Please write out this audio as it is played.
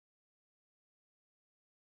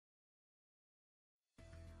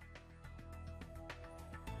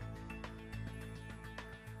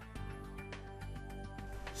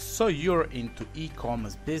So you're into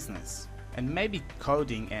e-commerce business, and maybe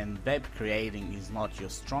coding and web creating is not your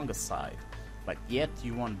strongest side, but yet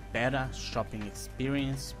you want better shopping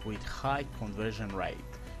experience with high conversion rate,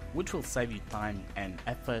 which will save you time and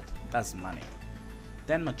effort, thus money.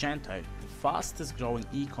 Then Magento, the fastest growing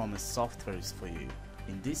e-commerce software, is for you.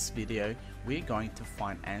 In this video, we're going to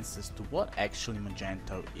find answers to what actually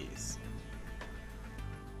Magento is.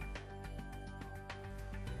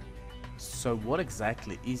 So what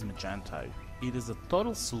exactly is Magento? It is a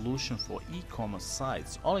total solution for e-commerce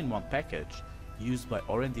sites all in one package, used by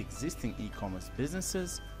already existing e-commerce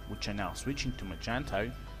businesses, which are now switching to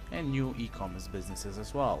Magento, and new e-commerce businesses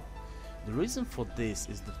as well. The reason for this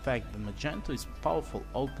is the fact that Magento is powerful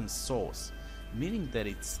open source, meaning that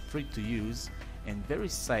it's free to use and very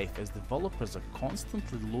safe, as developers are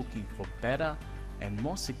constantly looking for better and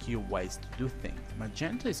more secure ways to do things.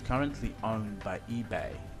 Magento is currently owned by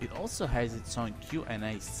eBay. It also has its own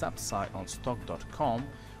Q&A sub-site on stock.com,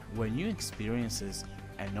 where new experiences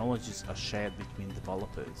and knowledges are shared between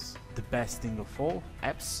developers. The best thing of all,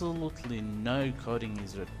 absolutely no coding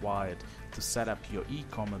is required to set up your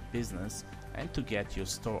e-commerce business and to get your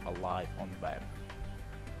store alive on web.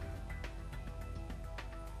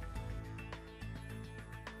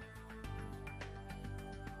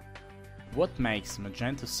 What makes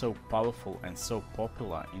Magento so powerful and so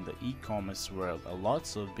popular in the e-commerce world are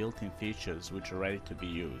lots of built-in features which are ready to be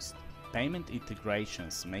used. Payment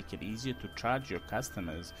integrations make it easier to charge your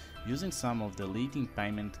customers using some of the leading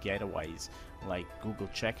payment gateways like Google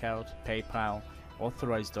Checkout, PayPal,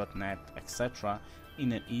 Authorize.net, etc.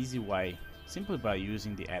 in an easy way, simply by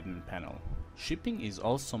using the admin panel. Shipping is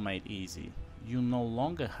also made easy. You no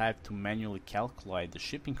longer have to manually calculate the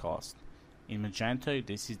shipping cost. In Magento,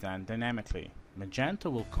 this is done dynamically.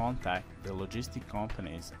 Magento will contact the logistic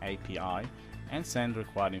company's API and send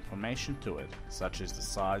required information to it, such as the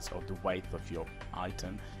size or the weight of your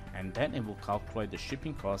item, and then it will calculate the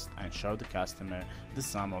shipping cost and show the customer the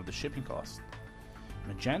sum of the shipping cost.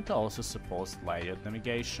 Magento also supports layered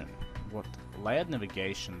navigation. What layered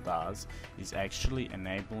navigation does is actually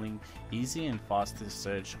enabling easy and faster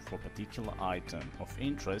search for a particular item of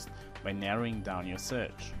interest by narrowing down your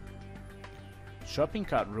search. Shopping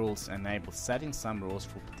cart rules enable setting some rules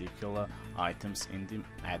for particular items in the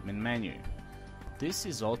admin menu. This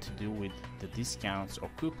is all to do with the discounts or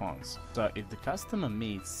coupons. So if the customer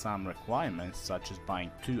meets some requirements, such as buying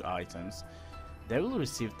 2 items, they will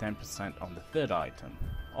receive 10% on the third item.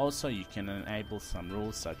 Also, you can enable some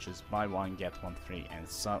rules such as buy one get one free and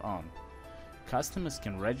so on. Customers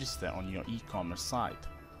can register on your e-commerce site,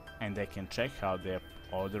 and they can check how their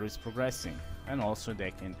order is progressing, and also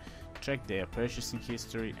they can check their purchasing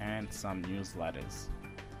history and some newsletters.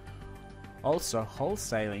 Also,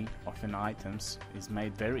 wholesaling of an items is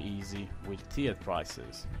made very easy with tiered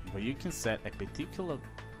prices, where you can set a particular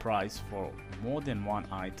price for more than one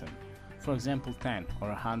item, for example 10 or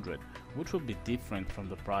 100, which will be different from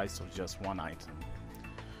the price of just one item.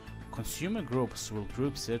 Consumer groups will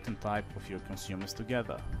group certain type of your consumers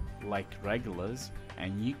together, like regulars,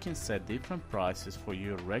 and you can set different prices for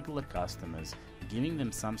your regular customers, giving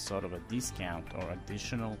them some sort of a discount or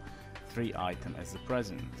additional free item as a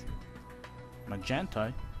present.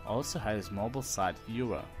 Magento also has mobile site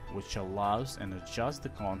viewer, which allows and adjusts the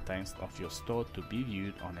contents of your store to be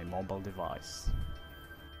viewed on a mobile device.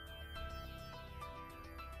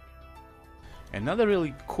 Another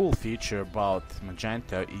really cool feature about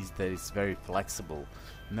Magento is that it's very flexible.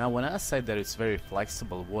 Now, when I say that it's very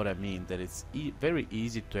flexible, what I mean that it's very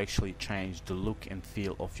easy to actually change the look and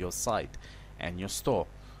feel of your site and your store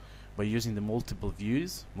by using the multiple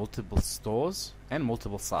views, multiple stores, and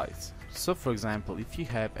multiple sites. So for example, if you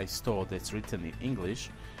have a store that's written in English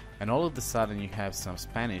and all of a sudden you have some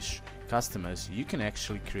Spanish customers, you can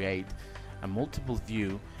actually create a multiple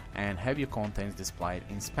view and have your contents displayed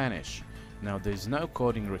in Spanish. Now, there's no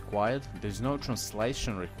coding required, there's no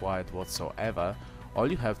translation required whatsoever. All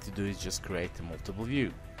you have to do is just create a multiple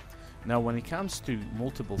view. Now, when it comes to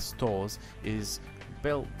multiple stores,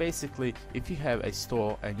 well, basically if you have a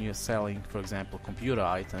store and you're selling, for example, computer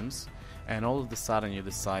items, and all of a sudden you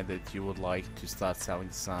decide that you would like to start selling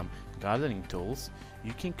some gardening tools,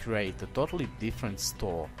 you can create a totally different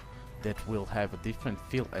store that will have a different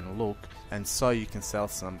feel and look, and so you can sell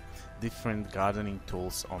some different gardening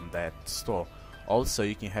tools on that store. Also,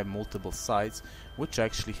 you can have multiple sites which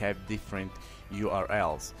actually have different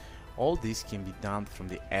URLs. All this can be done from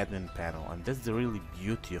the admin panel, and that's the really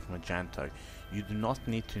beauty of Magento. You do not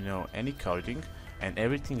need to know any coding, and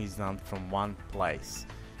everything is done from one place.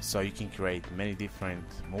 So you can create many different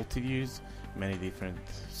multi-views, many different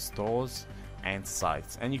stores, and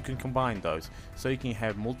sites, and you can combine those, so you can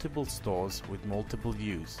have multiple stores with multiple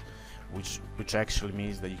views, which actually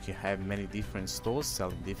means that you can have many different stores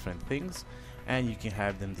selling different things, and you can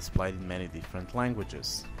have them displayed in many different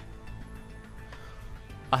languages.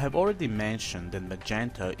 I have already mentioned that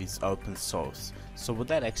Magento is open source, so what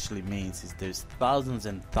that actually means is there's thousands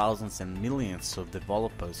and thousands and millions of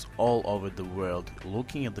developers all over the world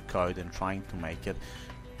looking at the code and trying to make it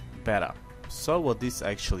better. So what this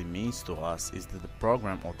actually means to us is that the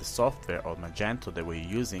program or the software or Magento that we're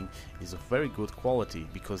using is of very good quality,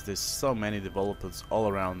 because there's so many developers all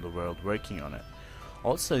around the world working on it.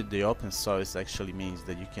 Also, the open source actually means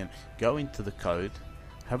that you can go into the code,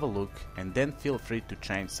 have a look, and then feel free to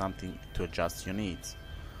change something to adjust your needs.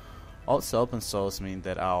 Also, open source means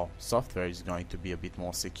that our software is going to be a bit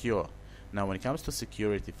more secure. Now, when it comes to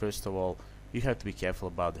security, first of all, you have to be careful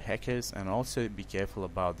about the hackers, and also be careful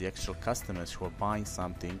about the actual customers who are buying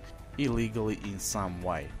something illegally in some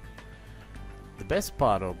way. The best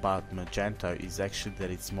part about Magento is actually that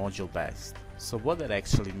it's module based. So what that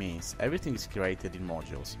actually means, everything is created in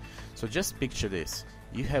modules. So just picture this,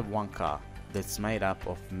 you have one car that's made up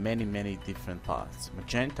of many different parts.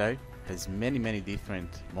 Magento has many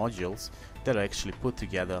different modules that are actually put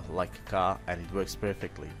together like a car, and it works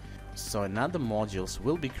perfectly. So another modules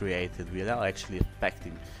will be created without actually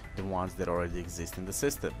affecting the ones that already exist in the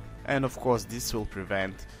system. And of course, this will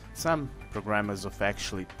prevent some programmers of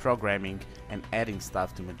actually programming and adding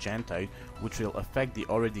stuff to Magento, which will affect the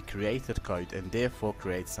already created code and therefore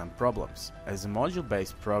create some problems. As a module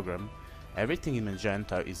based program, everything in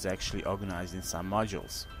Magento is actually organized in some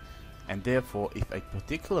modules, and therefore if a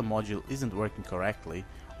particular module isn't working correctly,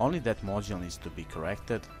 only that module needs to be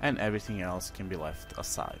corrected and everything else can be left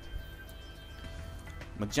aside.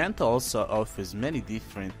 Magento also offers many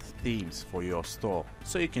different themes for your store,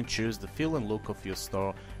 so you can choose the feel and look of your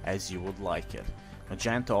store as you would like it.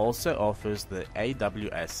 Magento also offers the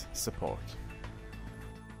AWS support.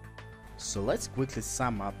 So let's quickly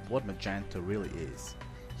sum up what Magento really is.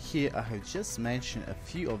 Here I have just mentioned a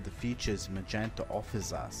few of the features Magento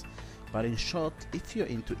offers us, but in short, if you're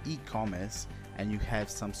into e-commerce and you have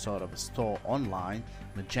some sort of a store online,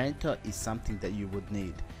 Magento is something that you would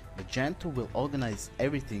need. Magento will organize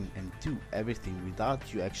everything and do everything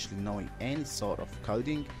without you actually knowing any sort of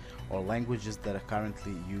coding or languages that are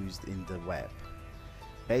currently used in the web.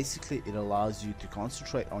 Basically, it allows you to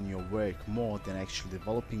concentrate on your work more than actually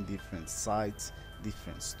developing different sites,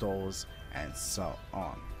 different stores, and so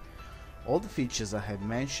on. All the features I have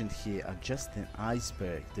mentioned here are just an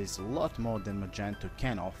iceberg. There's a lot more than Magento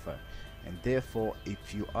can offer, and therefore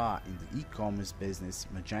if you are in the e-commerce business,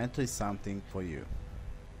 Magento is something for you.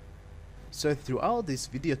 So throughout these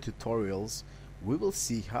video tutorials, we will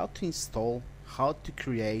see how to install, how to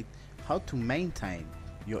create, how to maintain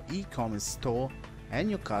your e-commerce store and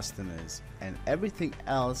your customers, and everything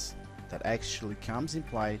else that actually comes in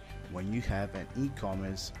play when you have an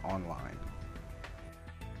e-commerce online.